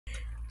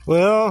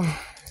Well,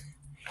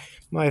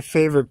 my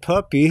favorite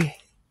puppy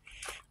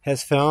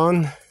has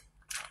found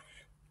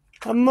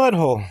a mud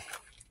hole.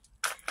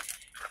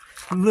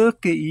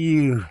 Look at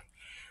you.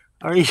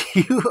 Are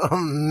you a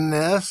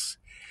mess?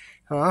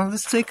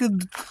 Let's take a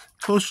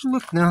closer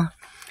look now.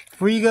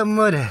 Where you got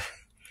mud at?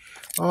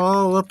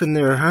 All up in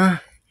there, huh?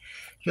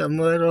 You got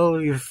mud all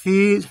over your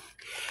feet.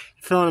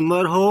 You found a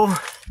mud hole.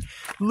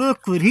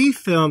 Look what he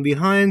found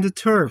behind the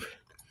turf.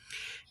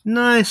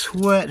 Nice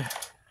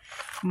wet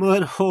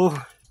mud hole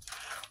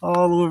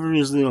all over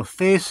his little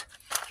face.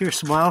 Here,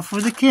 smile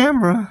for the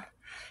camera.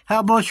 How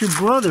about your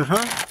brother,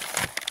 huh?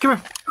 Come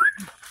here.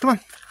 Come on.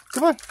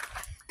 Come on.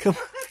 Come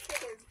on.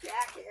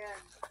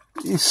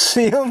 You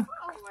see him?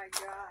 Oh my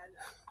God.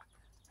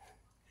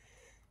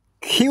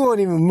 He won't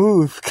even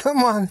move.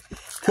 Come on.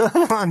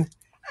 Come on.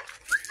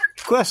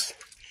 Quest.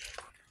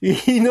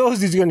 He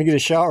knows he's going to get a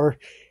shower.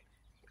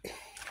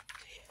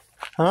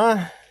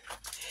 Huh?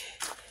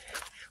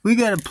 We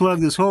got to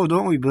plug this hole,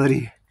 don't we,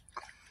 buddy?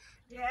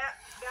 Yeah,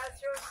 got to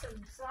throw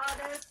some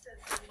sawdust and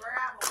some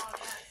gravel on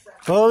that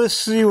stuff. Well, let's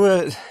see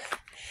what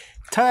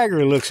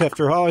Tiger looks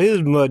after all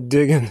his mud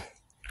digging.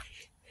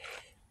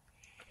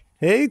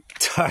 Hey,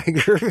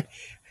 Tiger.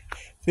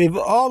 They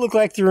all look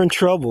like they're in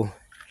trouble.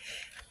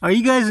 Are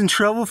you guys in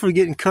trouble for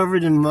getting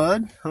covered in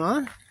mud?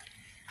 Huh?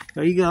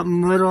 Oh, you got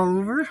mud all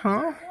over?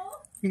 Huh?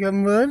 You got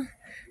mud?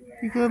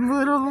 You got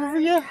mud all over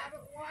you?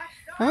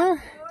 Huh?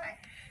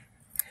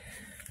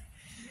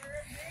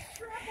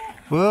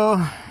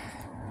 Well,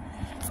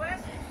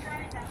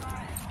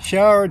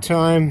 shower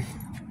time.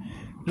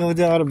 No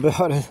doubt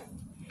about it.